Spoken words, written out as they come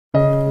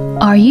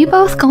Are you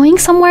both going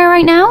somewhere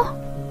right now?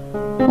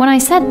 When I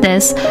said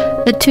this,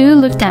 the two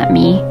looked at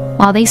me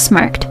while they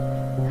smirked,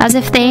 as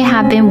if they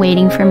had been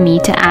waiting for me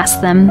to ask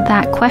them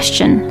that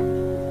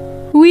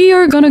question. We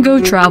are gonna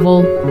go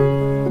travel.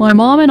 My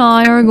mom and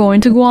I are going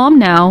to Guam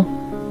now.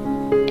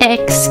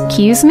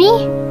 Excuse me?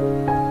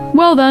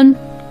 Well then,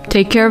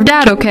 take care of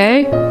Dad,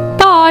 okay?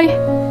 Bye!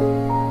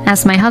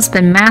 As my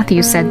husband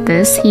Matthew said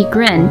this, he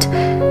grinned,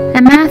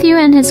 and Matthew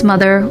and his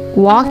mother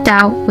walked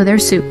out with their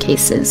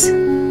suitcases.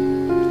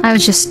 I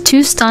was just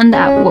too stunned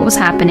at what was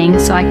happening,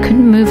 so I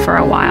couldn't move for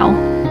a while.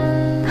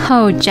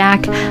 Oh,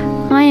 Jack,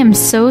 I am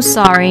so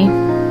sorry.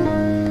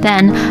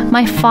 Then,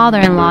 my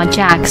father-in-law,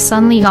 Jack,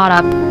 suddenly got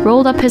up,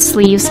 rolled up his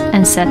sleeves,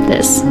 and said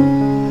this.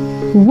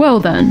 Well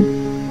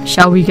then,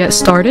 shall we get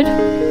started?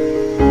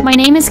 My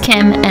name is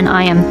Kim, and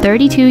I am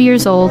 32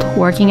 years old,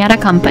 working at a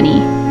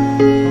company.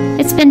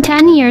 It's been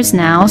 10 years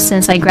now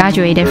since I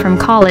graduated from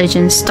college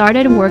and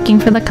started working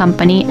for the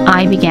company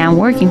I began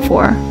working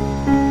for.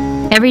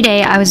 Every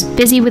day I was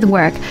busy with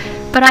work,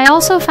 but I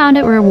also found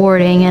it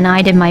rewarding and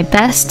I did my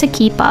best to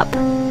keep up.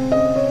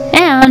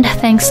 And,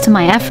 thanks to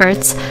my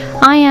efforts,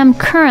 I am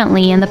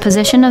currently in the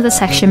position of the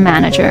section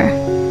manager.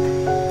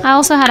 I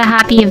also had a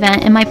happy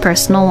event in my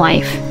personal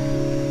life.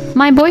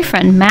 My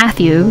boyfriend,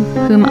 Matthew,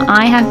 whom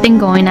I have been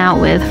going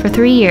out with for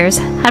 3 years,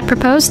 had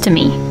proposed to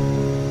me.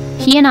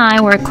 He and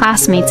I were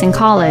classmates in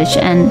college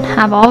and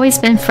have always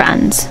been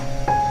friends.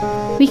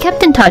 We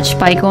kept in touch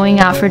by going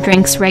out for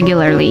drinks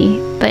regularly,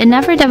 but it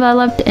never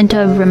developed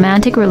into a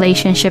romantic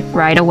relationship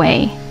right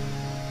away.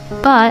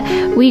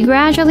 But we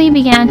gradually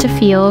began to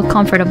feel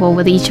comfortable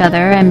with each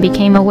other and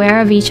became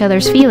aware of each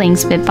other's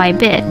feelings bit by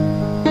bit.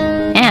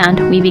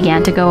 And we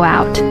began to go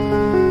out.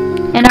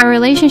 And our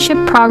relationship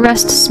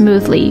progressed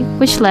smoothly,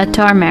 which led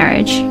to our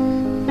marriage.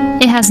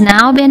 It has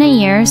now been a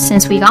year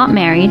since we got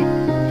married,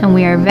 and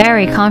we are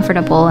very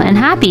comfortable and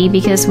happy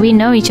because we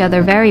know each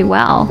other very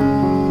well.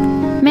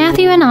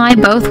 Matthew and I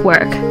both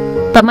work,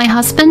 but my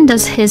husband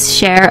does his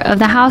share of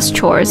the house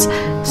chores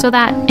so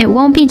that it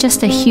won't be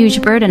just a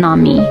huge burden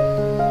on me,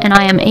 and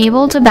I am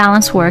able to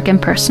balance work and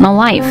personal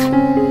life.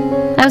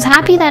 I was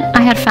happy that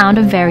I had found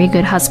a very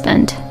good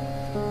husband.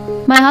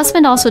 My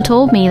husband also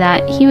told me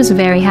that he was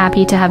very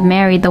happy to have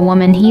married the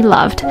woman he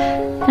loved,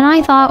 and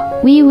I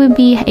thought we would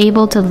be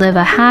able to live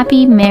a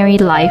happy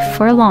married life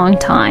for a long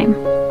time.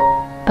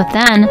 But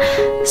then,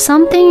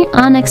 something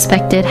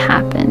unexpected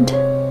happened.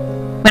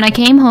 When I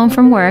came home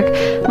from work,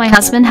 my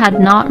husband had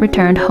not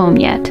returned home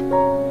yet.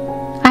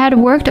 I had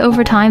worked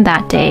overtime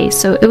that day,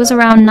 so it was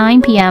around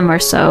 9 p.m. or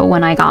so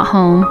when I got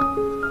home.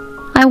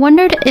 I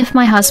wondered if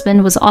my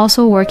husband was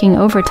also working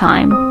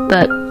overtime,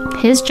 but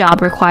his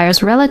job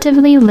requires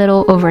relatively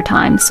little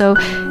overtime, so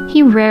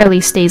he rarely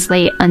stays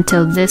late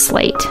until this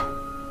late.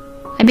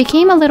 I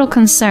became a little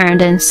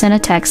concerned and sent a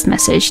text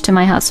message to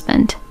my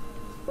husband.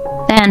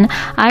 Then,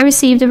 I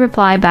received a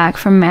reply back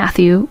from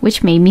Matthew,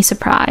 which made me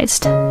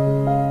surprised.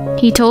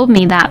 He told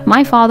me that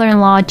my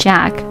father-in-law,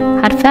 Jack,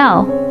 had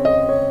fell.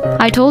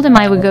 I told him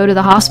I would go to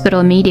the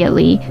hospital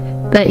immediately,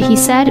 but he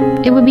said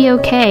it would be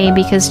okay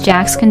because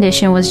Jack's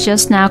condition was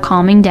just now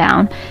calming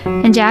down,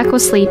 and Jack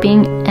was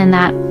sleeping, and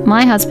that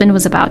my husband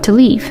was about to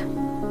leave.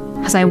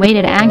 As I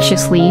waited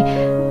anxiously,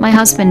 my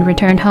husband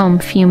returned home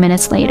a few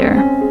minutes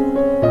later.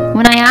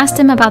 When I asked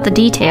him about the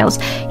details,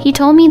 he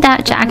told me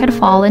that Jack had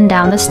fallen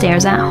down the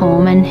stairs at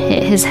home and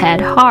hit his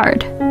head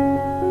hard.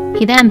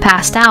 He then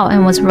passed out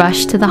and was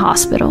rushed to the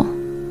hospital.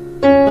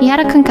 He had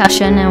a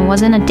concussion and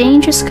was in a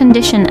dangerous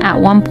condition at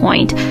one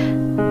point,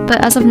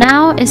 but as of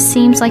now, it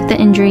seems like the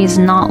injury is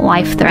not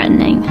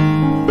life-threatening.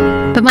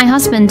 But my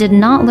husband did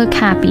not look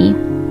happy.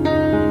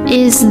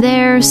 Is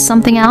there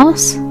something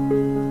else?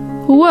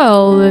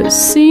 Well, it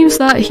seems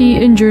that he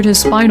injured his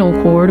spinal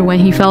cord when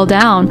he fell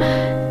down,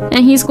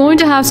 and he's going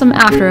to have some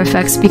after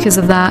effects because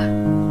of that.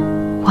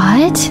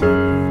 What?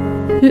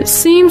 It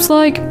seems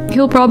like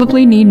he'll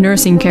probably need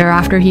nursing care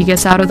after he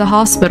gets out of the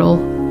hospital.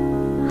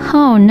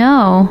 Oh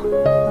no.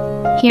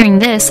 Hearing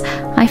this,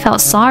 I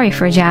felt sorry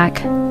for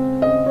Jack.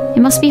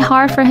 It must be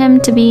hard for him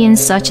to be in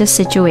such a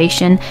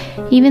situation,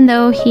 even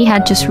though he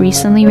had just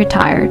recently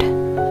retired.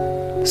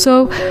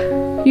 So,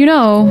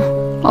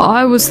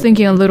 I was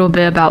thinking a little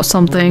bit about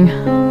something.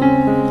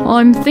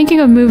 I'm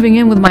thinking of moving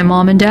in with my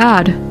mom and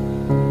dad.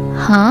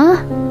 Huh?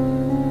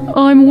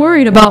 I'm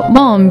worried about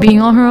Mom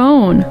being on her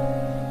own.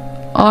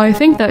 I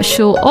think that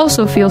she'll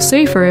also feel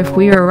safer if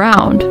we are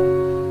around.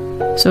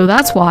 So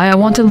that's why I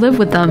want to live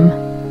with them.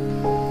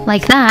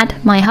 Like that,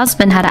 my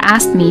husband had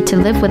asked me to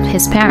live with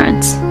his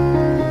parents.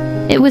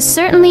 It would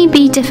certainly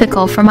be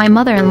difficult for my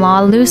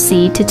mother-in-law,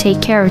 Lucy, to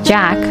take care of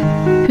Jack,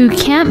 who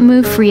can't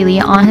move freely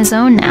on his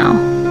own now.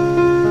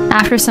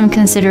 After some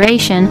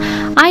consideration,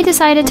 I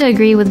decided to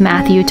agree with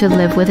Matthew to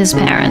live with his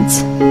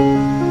parents.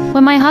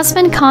 When my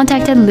husband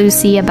contacted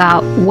Lucy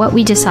about what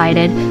we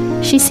decided,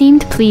 she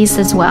seemed pleased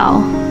as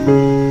well.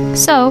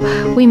 So,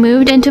 we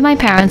moved into my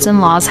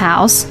parents-in-law's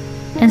house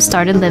and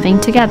started living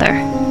together.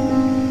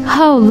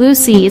 Oh,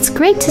 Lucy, it's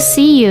great to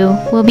see you.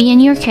 We'll be in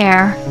your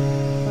care.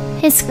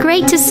 It's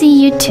great to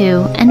see you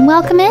too, and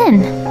welcome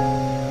in.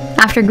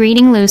 After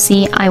greeting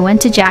Lucy, I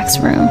went to Jack's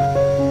room.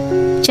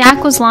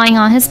 Jack was lying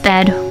on his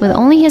bed with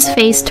only his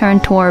face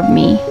turned toward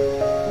me.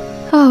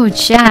 Oh,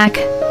 Jack,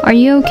 are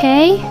you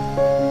okay?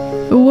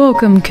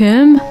 Welcome,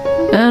 Kim.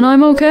 And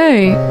I'm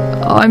okay.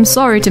 I'm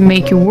sorry to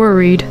make you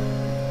worried.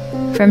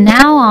 From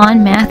now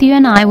on, Matthew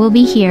and I will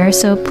be here,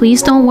 so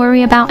please don't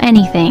worry about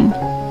anything.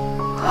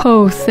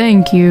 Oh,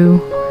 thank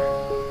you.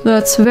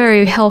 That's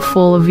very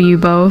helpful of you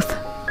both.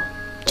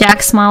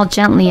 Jack smiled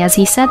gently as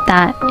he said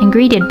that and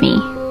greeted me.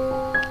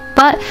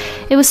 But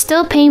it was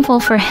still painful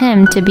for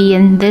him to be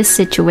in this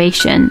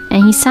situation,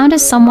 and he sounded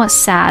somewhat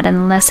sad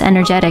and less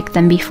energetic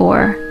than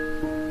before.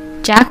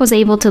 Jack was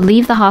able to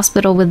leave the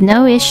hospital with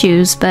no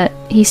issues, but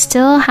he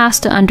still has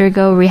to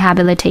undergo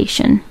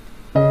rehabilitation.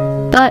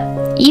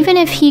 But even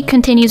if he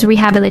continues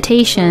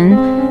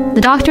rehabilitation,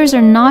 the doctors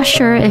are not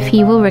sure if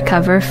he will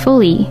recover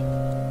fully.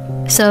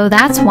 So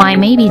that's why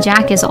maybe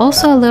Jack is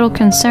also a little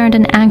concerned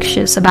and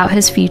anxious about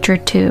his future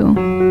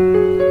too.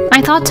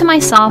 I thought to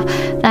myself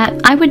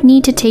that I would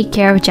need to take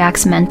care of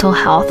Jack's mental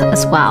health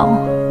as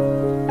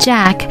well.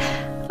 Jack,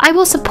 I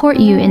will support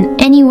you in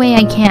any way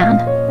I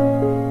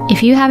can.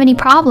 If you have any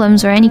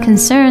problems or any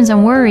concerns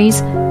and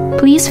worries,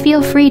 please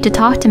feel free to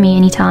talk to me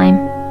anytime.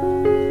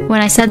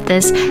 When I said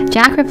this,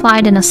 Jack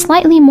replied in a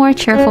slightly more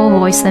cheerful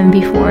voice than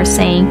before,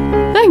 saying,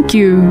 Thank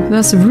you,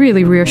 that's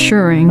really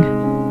reassuring.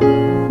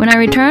 When I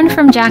returned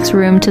from Jack's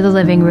room to the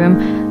living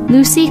room,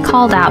 Lucy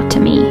called out to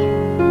me.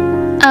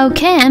 Oh,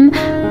 Kim,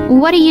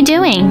 what are you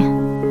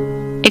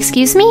doing?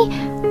 Excuse me?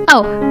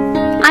 Oh,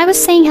 I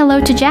was saying hello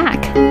to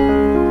Jack.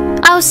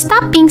 Oh,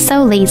 stop being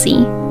so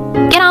lazy.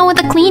 Get on with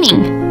the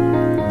cleaning.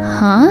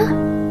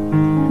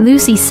 Huh?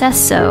 Lucy says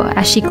so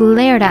as she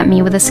glared at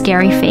me with a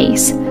scary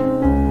face.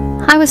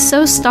 I was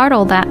so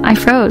startled that I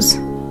froze.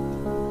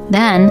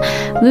 Then,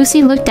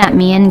 Lucy looked at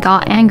me and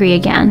got angry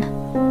again.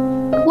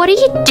 What are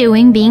you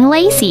doing being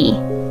lazy?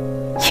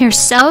 You're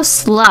so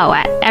slow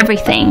at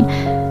everything.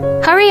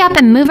 Hurry up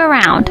and move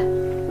around.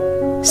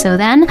 So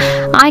then,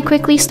 I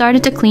quickly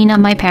started to clean up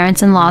my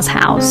parents-in-law's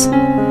house.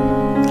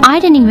 I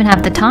didn't even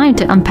have the time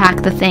to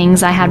unpack the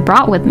things I had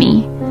brought with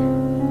me.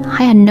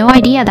 I had no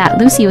idea that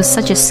Lucy was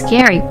such a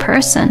scary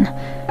person.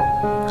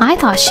 I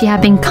thought she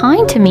had been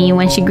kind to me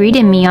when she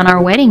greeted me on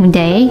our wedding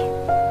day.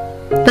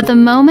 But the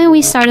moment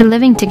we started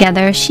living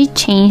together, she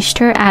changed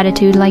her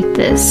attitude like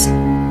this.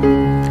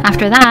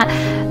 After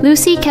that,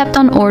 Lucy kept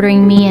on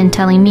ordering me and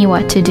telling me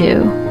what to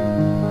do.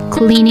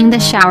 Cleaning the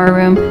shower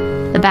room,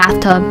 the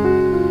bathtub,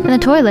 and the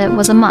toilet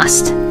was a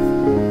must.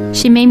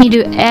 She made me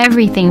do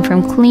everything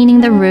from cleaning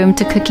the room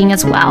to cooking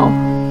as well.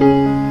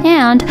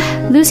 And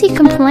Lucy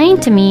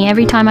complained to me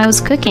every time I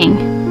was cooking.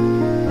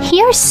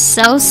 You're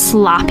so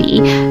sloppy.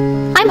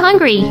 I'm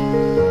hungry.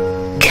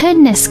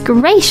 Goodness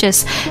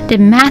gracious, did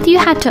Matthew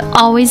have to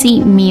always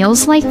eat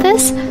meals like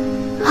this?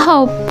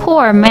 Oh,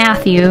 poor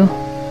Matthew.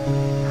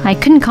 I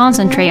couldn't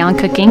concentrate on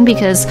cooking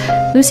because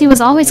Lucy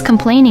was always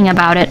complaining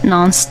about it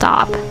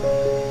non-stop.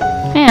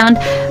 And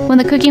when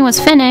the cooking was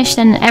finished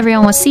and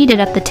everyone was seated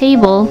at the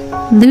table,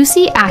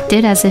 Lucy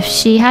acted as if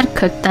she had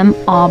cooked them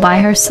all by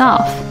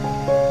herself.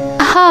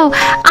 Oh,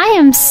 I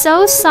am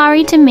so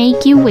sorry to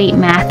make you wait,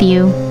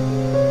 Matthew.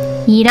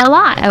 Eat a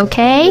lot,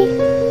 okay?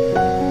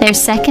 There's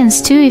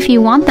seconds too if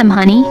you want them,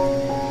 honey.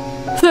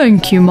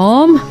 Thank you,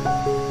 Mom.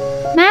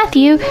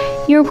 Matthew,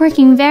 you're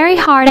working very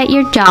hard at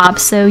your job,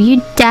 so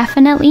you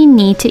definitely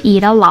need to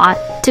eat a lot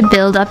to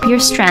build up your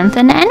strength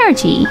and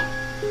energy.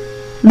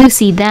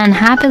 Lucy then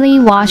happily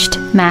watched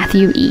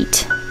Matthew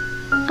eat.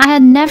 I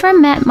had never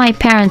met my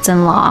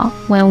parents-in-law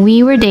when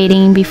we were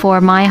dating before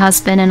my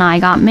husband and I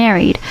got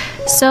married,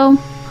 so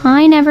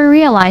I never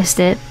realized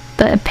it,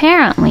 but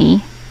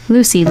apparently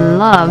Lucy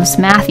loves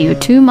Matthew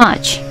too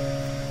much.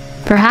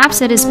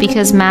 Perhaps it is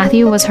because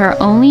Matthew was her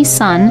only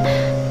son,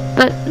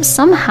 but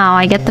somehow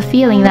I get the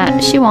feeling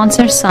that she wants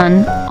her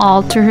son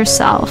all to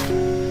herself.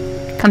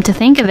 Come to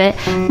think of it,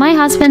 my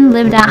husband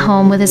lived at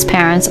home with his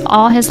parents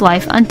all his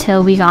life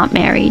until we got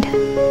married.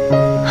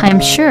 I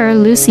am sure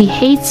Lucy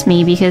hates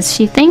me because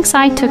she thinks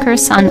I took her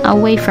son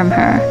away from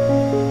her.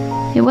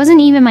 It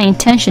wasn't even my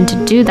intention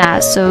to do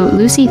that, so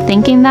Lucy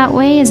thinking that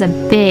way is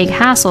a big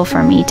hassle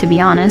for me, to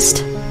be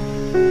honest.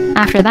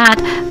 After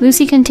that,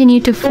 Lucy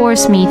continued to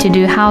force me to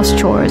do house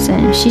chores,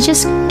 and she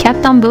just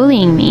kept on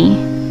bullying me.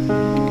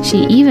 She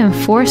even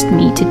forced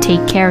me to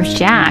take care of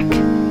Jack.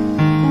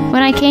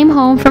 When I came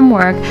home from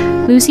work,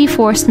 Lucy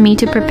forced me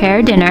to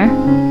prepare dinner,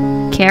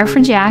 care for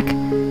Jack,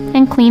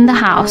 and clean the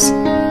house,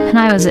 and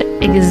I was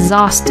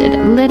exhausted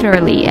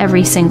literally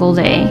every single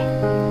day.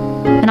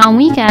 And on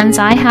weekends,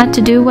 I had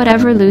to do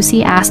whatever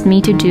Lucy asked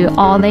me to do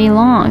all day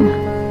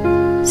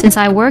long. Since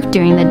I work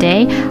during the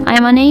day, I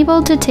am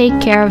unable to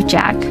take care of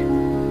Jack.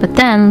 But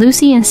then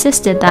Lucy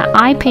insisted that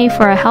I pay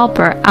for a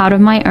helper out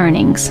of my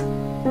earnings.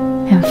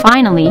 And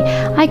finally,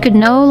 I could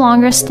no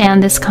longer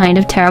stand this kind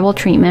of terrible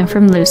treatment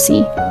from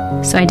Lucy,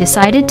 so I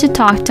decided to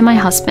talk to my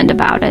husband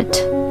about it.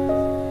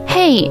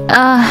 Hey,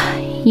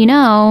 you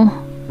know,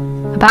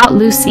 about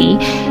Lucy,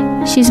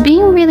 she's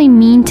being really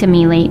mean to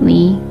me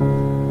lately.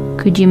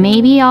 Could you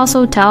maybe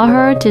also tell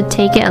her to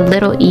take it a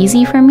little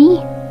easy for me?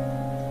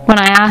 When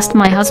I asked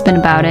my husband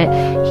about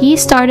it, he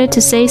started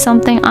to say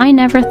something I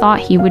never thought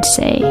he would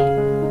say.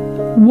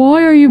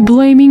 Why are you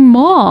blaming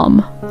Mom?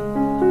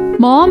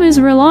 Mom is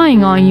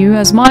relying on you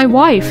as my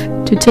wife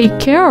to take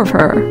care of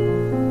her.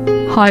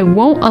 I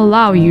won't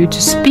allow you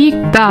to speak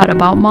bad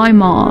about my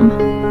mom.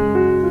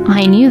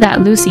 I knew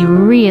that Lucy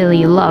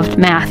really loved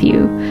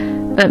Matthew,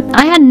 but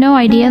I had no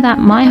idea that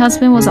my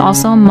husband was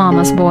also a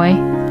mama's boy,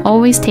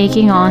 always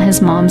taking on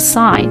his mom's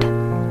side.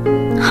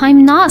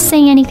 I'm not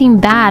saying anything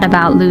bad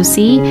about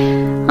Lucy.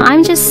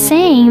 I'm just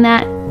saying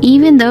that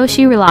even though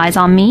she relies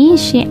on me,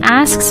 she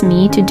asks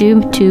me to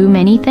do too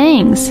many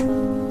things.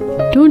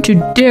 Don't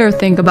you dare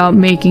think about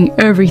making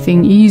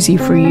everything easy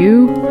for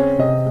you.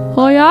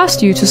 I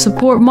asked you to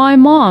support my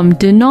mom,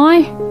 didn't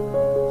I?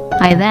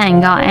 I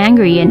then got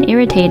angry and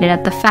irritated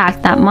at the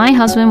fact that my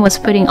husband was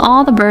putting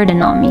all the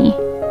burden on me.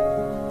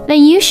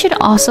 Then you should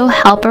also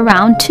help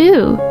around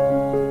too.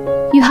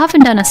 You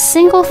haven't done a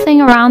single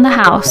thing around the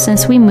house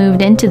since we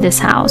moved into this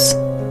house.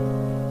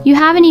 You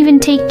haven't even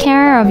taken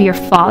care of your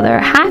father,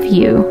 have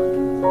you?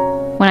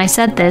 When I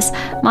said this,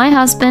 my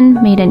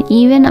husband made an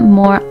even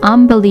more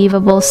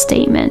unbelievable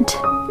statement.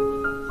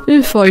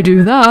 If I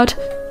do that,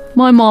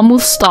 my mom will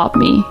stop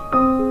me.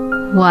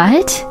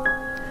 What?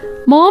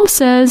 Mom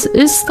says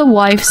it's the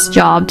wife's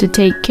job to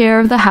take care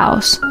of the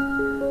house.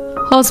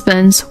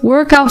 Husbands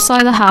work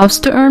outside the house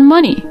to earn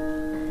money.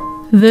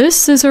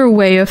 This is her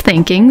way of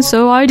thinking,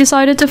 so I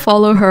decided to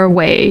follow her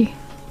way.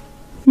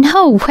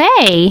 No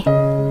way!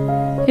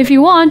 If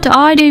you want,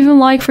 I'd even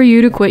like for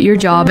you to quit your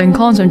job and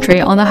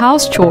concentrate on the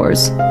house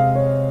chores.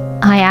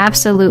 I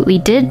absolutely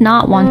did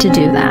not want to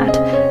do that.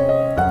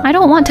 I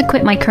don't want to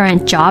quit my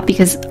current job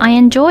because I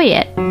enjoy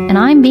it, and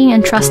I'm being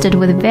entrusted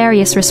with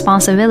various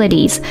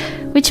responsibilities,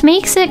 which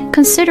makes it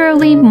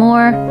considerably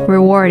more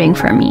rewarding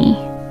for me.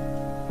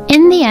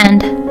 In the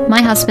end,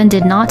 my husband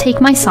did not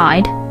take my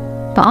side,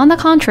 but on the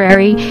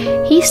contrary,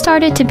 he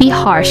started to be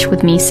harsh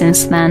with me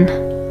since then.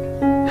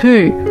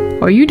 Hey,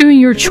 are you doing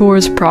your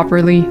chores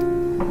properly?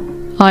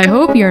 I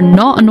hope you're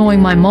not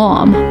annoying my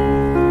mom.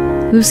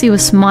 Lucy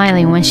was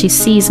smiling when she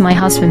sees my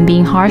husband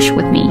being harsh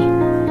with me.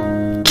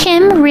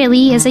 Kim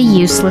really is a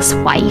useless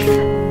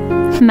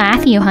wife.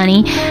 Matthew,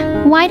 honey,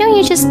 why don't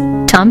you just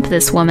dump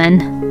this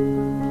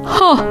woman?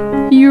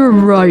 Huh, you're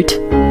right.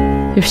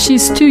 If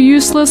she's too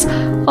useless,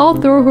 I'll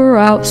throw her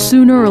out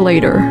sooner or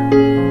later.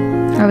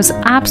 I was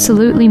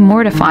absolutely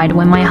mortified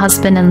when my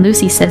husband and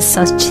Lucy said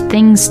such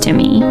things to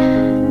me.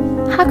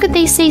 How could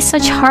they say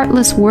such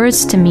heartless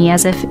words to me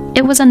as if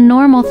it was a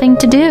normal thing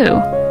to do?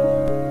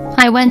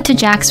 I went to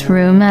Jack's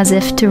room as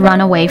if to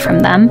run away from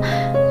them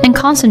and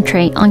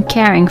concentrate on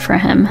caring for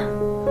him.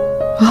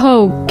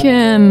 Oh,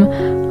 Kim,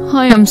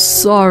 I am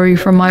sorry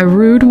for my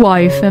rude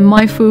wife and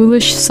my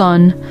foolish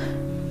son.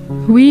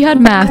 We had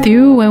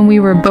Matthew when we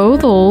were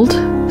both old,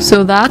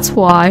 so that's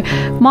why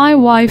my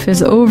wife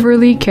is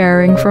overly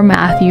caring for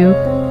Matthew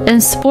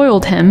and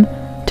spoiled him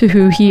to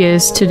who he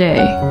is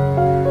today.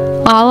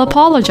 I'll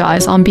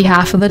apologize on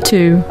behalf of the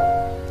two.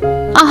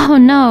 Oh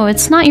no,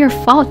 it's not your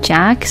fault,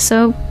 Jack,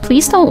 so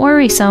please don't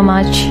worry so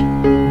much.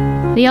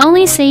 The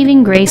only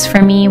saving grace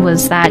for me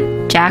was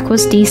that Jack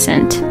was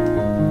decent.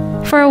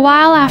 For a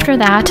while after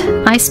that,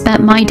 I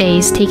spent my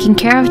days taking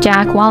care of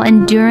Jack while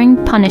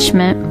enduring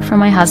punishment from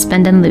my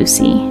husband and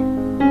Lucy.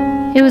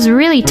 It was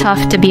really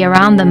tough to be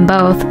around them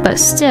both, but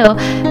still,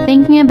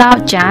 thinking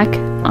about Jack,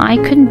 I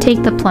couldn't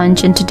take the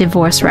plunge into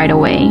divorce right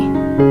away.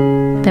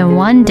 Then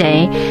one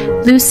day,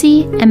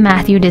 Lucy and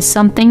Matthew did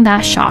something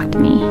that shocked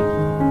me.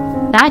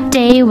 That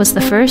day was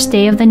the first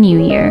day of the new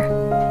year.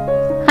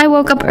 I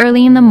woke up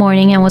early in the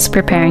morning and was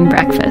preparing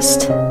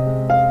breakfast.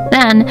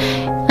 Then,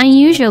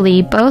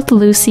 unusually, both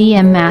Lucy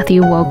and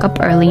Matthew woke up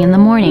early in the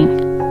morning.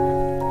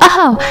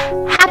 Oh,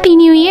 Happy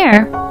New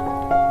Year!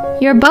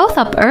 You're both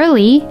up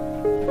early.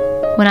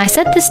 When I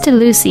said this to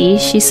Lucy,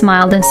 she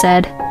smiled and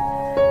said,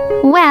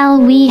 Well,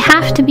 we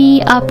have to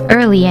be up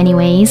early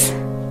anyways.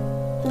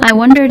 I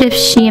wondered if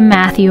she and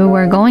Matthew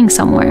were going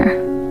somewhere.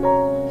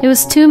 It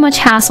was too much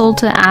hassle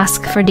to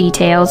ask for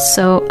details,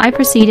 so I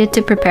proceeded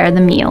to prepare the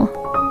meal.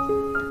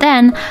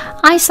 Then,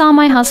 I saw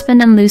my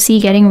husband and Lucy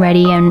getting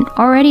ready and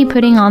already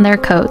putting on their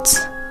coats.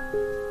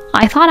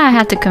 I thought I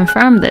had to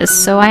confirm this,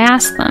 so I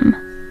asked them,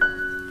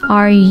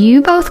 Are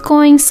you both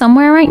going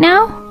somewhere right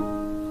now?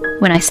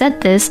 When I said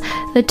this,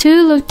 the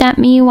two looked at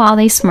me while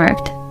they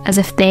smirked, as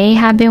if they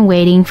had been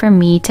waiting for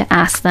me to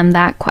ask them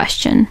that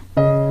question.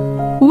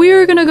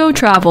 We're gonna go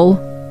travel.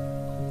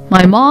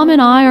 My mom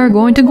and I are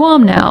going to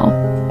Guam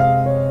now.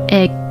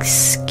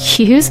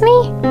 Excuse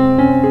me?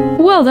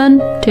 Well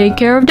then, take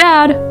care of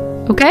Dad,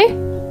 okay?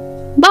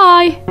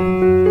 Bye!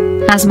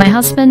 As my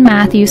husband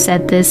Matthew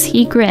said this,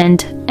 he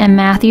grinned, and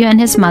Matthew and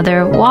his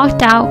mother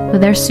walked out with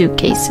their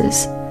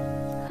suitcases.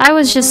 I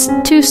was just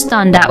too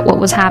stunned at what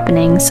was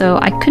happening, so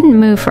I couldn't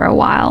move for a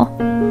while.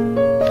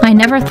 I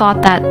never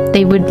thought that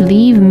they would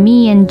leave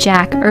me and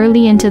Jack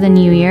early into the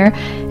new year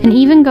and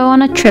even go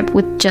on a trip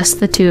with just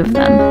the two of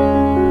them.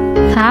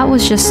 That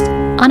was just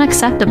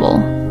unacceptable.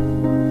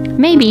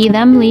 maybe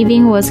them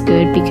leaving was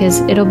good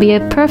because it'll be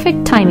a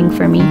perfect timing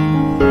for me.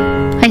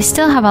 I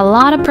still have a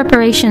lot of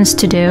preparations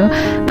to do,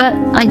 but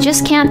I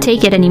just can't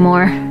take it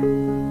anymore.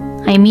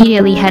 I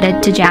immediately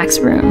headed to Jack's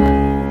room.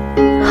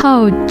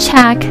 Oh,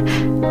 Jack,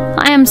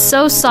 I am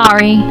so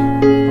sorry.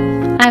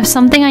 I have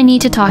something I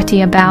need to talk to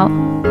you about.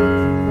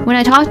 When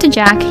I talked to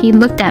Jack, he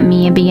looked at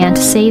me and began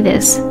to say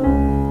this.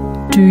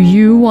 Do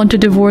you want to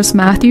divorce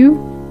Matthew?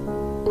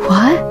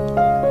 What?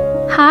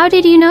 How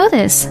did you know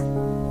this?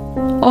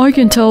 I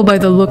can tell by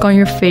the look on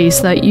your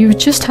face that you've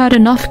just had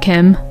enough,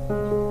 Kim.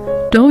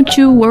 Don't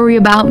you worry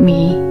about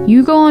me.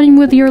 You go on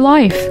with your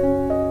life.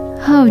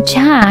 Oh,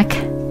 Jack.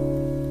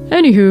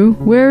 Anywho,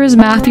 where is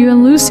Matthew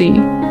and Lucy?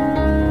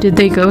 Did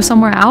they go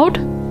somewhere out?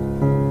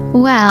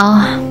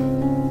 Well,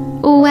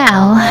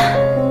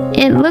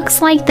 it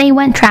looks like they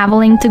went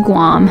traveling to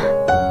Guam.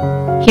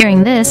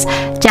 Hearing this,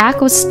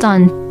 Jack was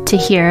stunned to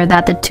hear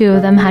that the two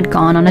of them had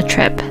gone on a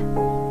trip.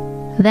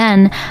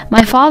 Then,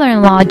 my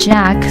father-in-law,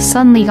 Jack,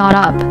 suddenly got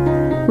up,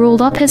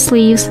 rolled up his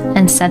sleeves,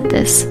 and said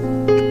this.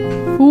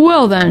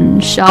 Well then,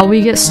 shall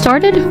we get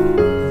started?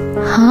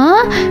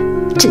 Huh?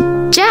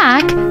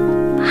 Jack,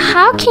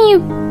 how can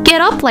you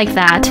get up like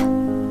that?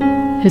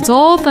 It's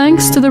all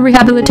thanks to the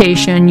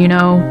rehabilitation, you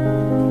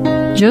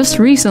know. Just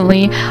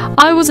recently,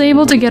 I was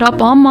able to get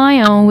up on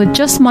my own with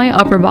just my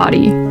upper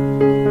body.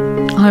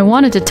 I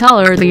wanted to tell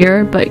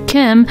earlier, but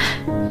Kim,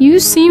 you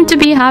seem to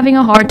be having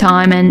a hard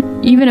time,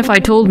 and even if I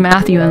told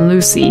Matthew and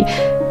Lucy,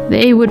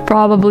 they would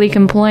probably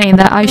complain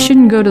that I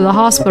shouldn't go to the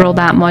hospital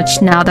that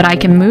much now that I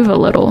can move a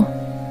little.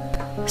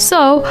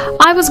 So,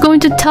 I was going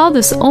to tell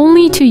this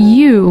only to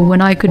you when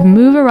I could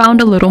move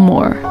around a little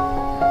more.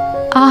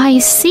 I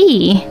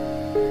see.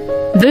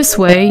 This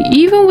way,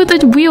 even with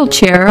a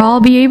wheelchair,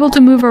 I'll be able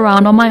to move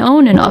around on my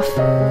own enough.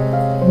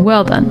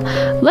 Well then,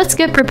 let's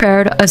get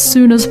prepared as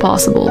soon as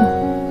possible.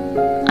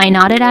 I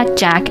nodded at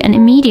Jack and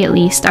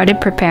immediately started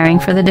preparing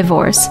for the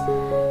divorce.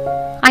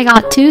 I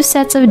got 2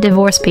 sets of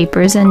divorce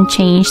papers and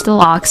changed the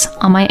locks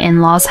on my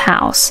in-laws'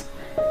 house.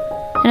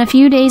 And a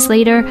few days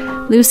later,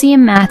 Lucy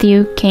and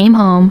Matthew came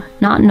home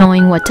not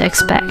knowing what to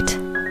expect.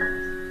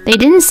 They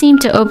didn't seem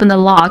to open the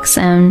locks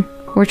and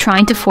were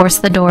trying to force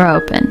the door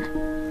open.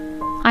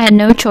 I had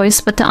no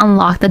choice but to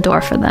unlock the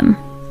door for them.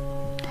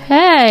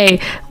 Hey,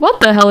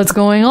 what the hell is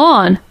going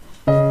on?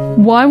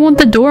 Why won't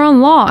the door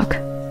unlock?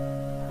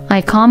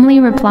 I calmly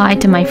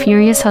replied to my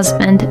furious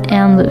husband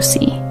and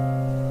Lucy.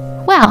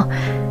 Well,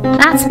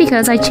 that's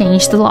because I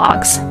changed the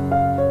locks.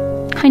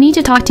 I need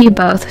to talk to you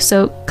both,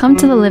 so come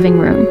to the living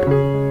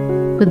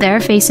room. With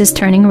their faces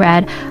turning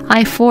red,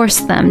 I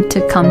forced them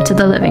to come to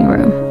the living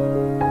room.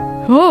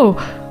 Oh,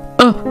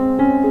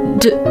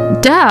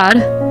 Dad?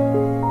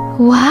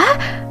 What?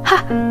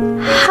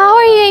 How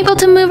are you able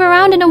to move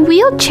around in a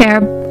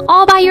wheelchair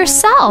all by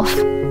yourself?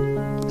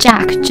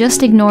 Jack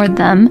just ignored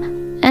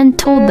them and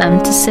told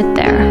them to sit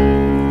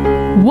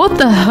there. What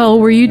the hell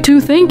were you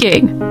two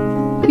thinking?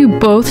 You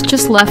both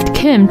just left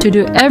Kim to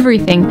do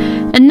everything,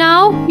 and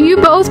now you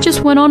both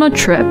just went on a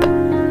trip.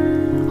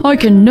 I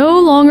can no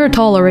longer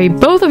tolerate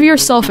both of your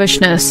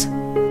selfishness.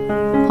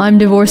 I'm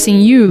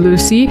divorcing you,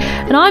 Lucy,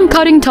 and I'm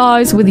cutting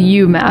ties with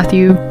you,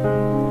 Matthew.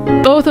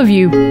 Both of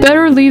you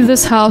better leave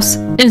this house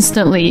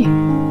instantly.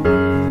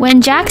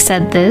 When Jack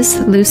said this,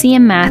 Lucy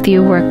and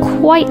Matthew were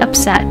quite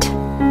upset.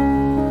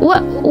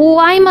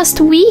 Why must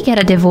we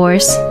get a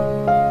divorce?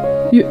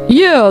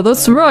 Yeah,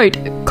 that's right.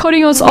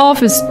 Cutting us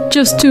off is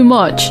just too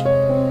much.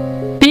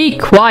 Be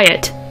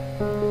quiet.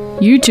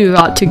 You two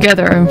got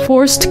together and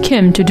forced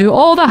Kim to do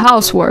all the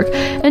housework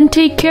and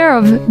take care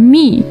of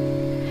me.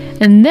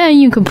 And then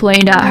you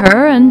complained at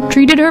her and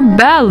treated her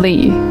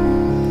badly.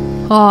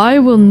 I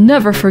will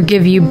never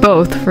forgive you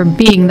both for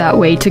being that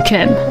way to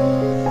Kim.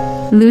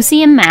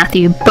 Lucy and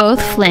Matthew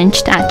both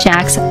flinched at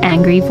Jack's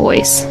angry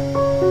voice.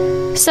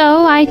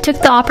 So I took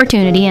the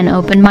opportunity and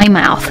opened my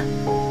mouth.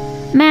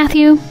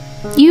 Matthew,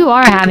 you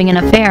are having an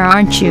affair,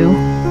 aren't you?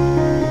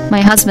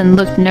 My husband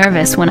looked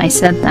nervous when I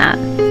said that.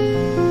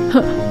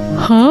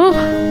 Huh?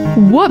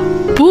 What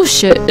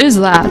bullshit is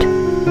that?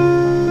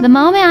 The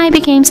moment I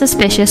became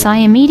suspicious, I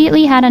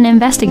immediately had an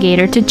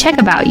investigator to check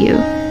about you.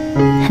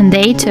 And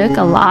they took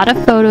a lot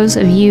of photos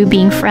of you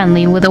being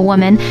friendly with a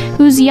woman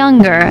who's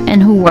younger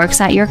and who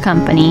works at your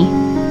company.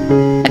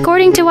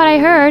 According to what I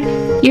heard,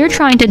 you're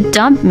trying to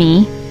dump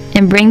me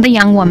and bring the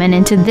young woman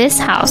into this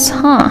house,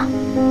 huh?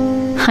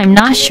 I'm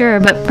not sure,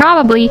 but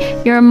probably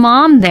your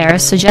mom there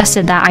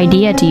suggested that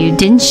idea to you,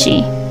 didn't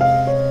she?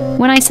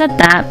 When I said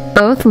that,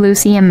 both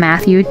Lucy and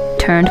Matthew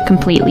turned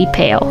completely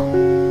pale.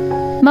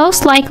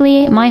 Most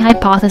likely, my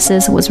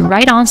hypothesis was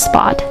right on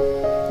spot.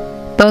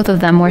 Both of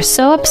them were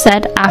so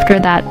upset after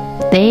that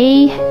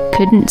they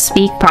couldn't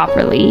speak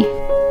properly.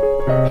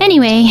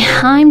 Anyway,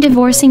 I'm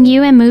divorcing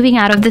you and moving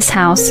out of this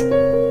house.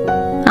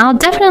 I'll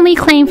definitely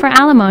claim for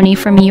alimony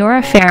from your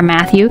affair,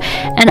 Matthew,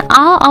 and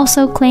I'll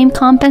also claim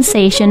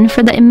compensation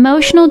for the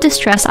emotional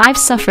distress I've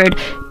suffered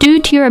due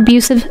to your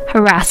abusive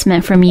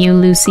harassment from you,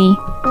 Lucy.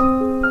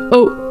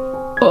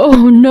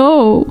 Oh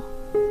no.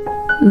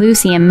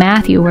 Lucy and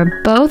Matthew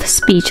were both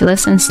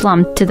speechless and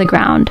slumped to the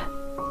ground.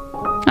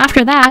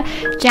 After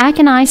that, Jack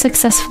and I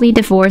successfully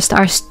divorced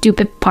our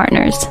stupid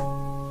partners.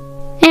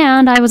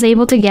 And I was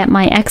able to get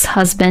my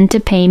ex-husband to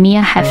pay me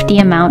a hefty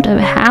amount of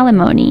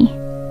alimony.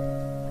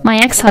 My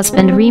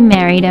ex-husband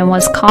remarried and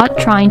was caught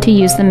trying to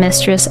use the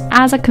mistress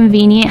as a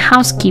convenient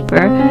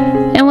housekeeper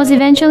and was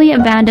eventually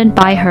abandoned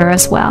by her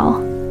as well.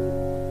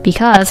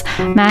 Because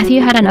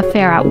Matthew had an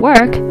affair at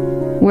work,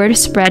 word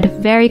spread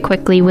very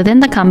quickly within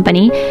the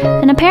company,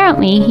 and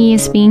apparently he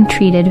is being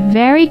treated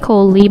very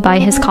coldly by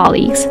his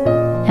colleagues.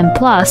 And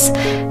plus,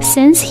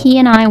 since he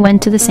and I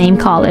went to the same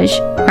college,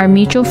 our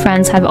mutual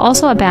friends have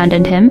also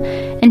abandoned him,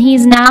 and he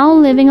is now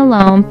living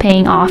alone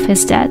paying off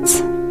his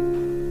debts.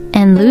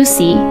 And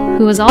Lucy,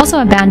 who was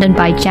also abandoned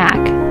by Jack,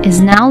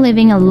 is now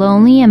living a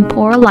lonely and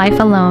poor life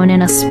alone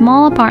in a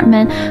small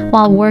apartment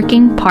while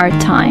working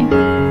part-time.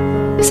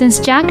 Since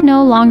Jack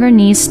no longer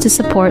needs to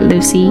support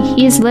Lucy,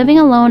 he is living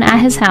alone at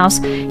his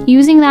house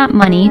using that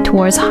money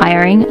towards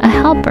hiring a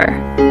helper.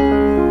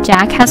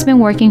 Jack has been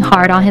working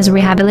hard on his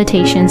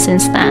rehabilitation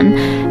since then,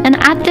 and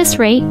at this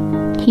rate,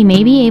 he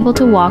may be able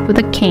to walk with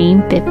a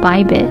cane bit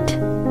by bit.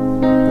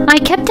 I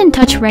kept in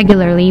touch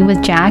regularly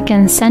with Jack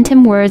and sent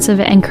him words of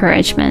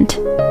encouragement.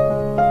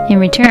 In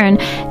return,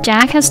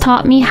 Jack has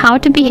taught me how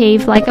to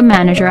behave like a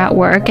manager at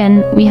work,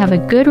 and we have a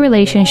good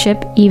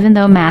relationship even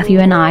though Matthew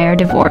and I are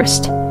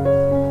divorced.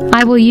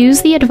 I will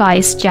use the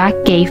advice Jack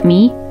gave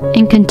me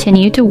and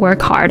continue to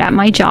work hard at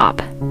my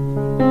job.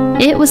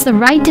 It was the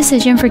right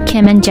decision for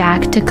Kim and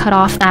Jack to cut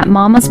off that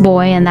mama's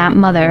boy and that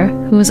mother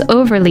who was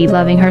overly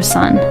loving her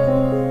son.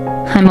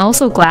 I'm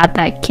also glad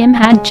that Kim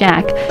had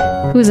Jack,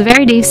 who is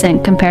very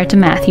decent compared to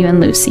Matthew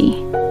and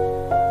Lucy.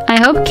 I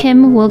hope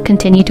Kim will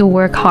continue to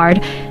work hard,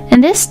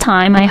 and this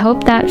time I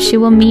hope that she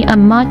will meet a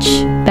much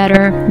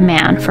better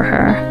man for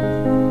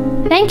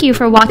her. Thank you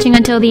for watching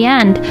until the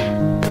end.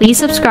 Please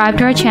subscribe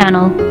to our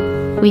channel.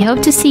 We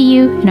hope to see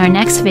you in our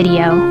next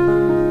video.